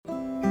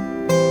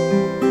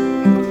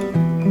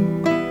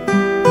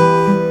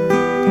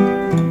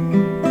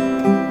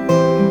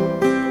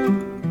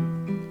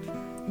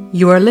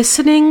You are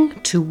listening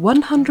to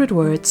 100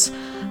 Words,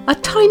 a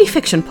tiny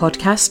fiction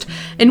podcast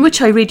in which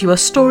I read you a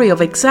story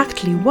of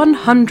exactly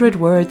 100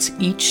 words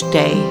each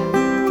day.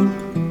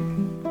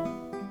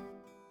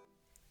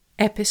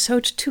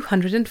 Episode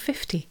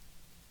 250.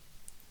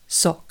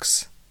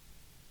 Socks.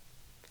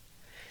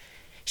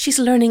 She's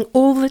learning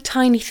all the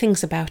tiny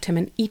things about him,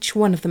 and each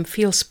one of them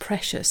feels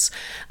precious,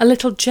 a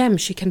little gem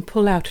she can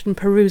pull out and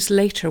peruse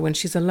later when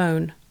she's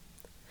alone.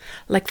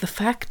 Like the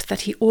fact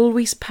that he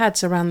always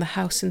pads around the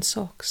house in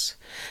socks,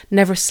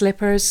 never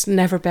slippers,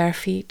 never bare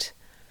feet,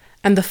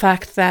 and the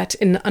fact that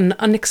in an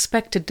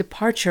unexpected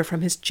departure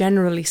from his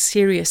generally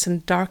serious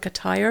and dark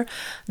attire,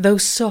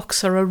 those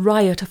socks are a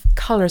riot of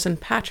colours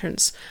and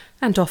patterns,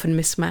 and often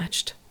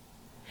mismatched.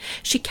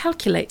 She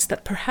calculates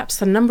that perhaps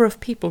the number of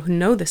people who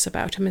know this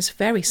about him is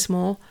very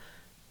small,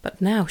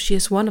 but now she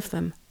is one of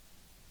them,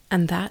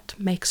 and that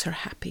makes her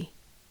happy.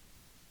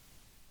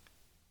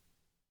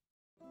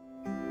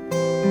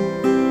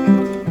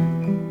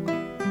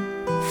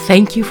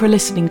 Thank you for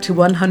listening to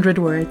 100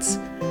 Words.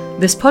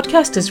 This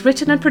podcast is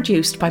written and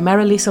produced by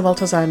Marilisa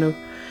Valtazano.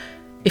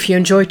 If you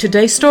enjoyed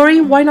today's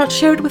story, why not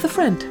share it with a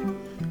friend?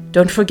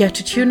 Don't forget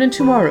to tune in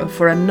tomorrow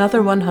for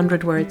another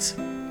 100 Words.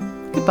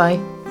 Goodbye.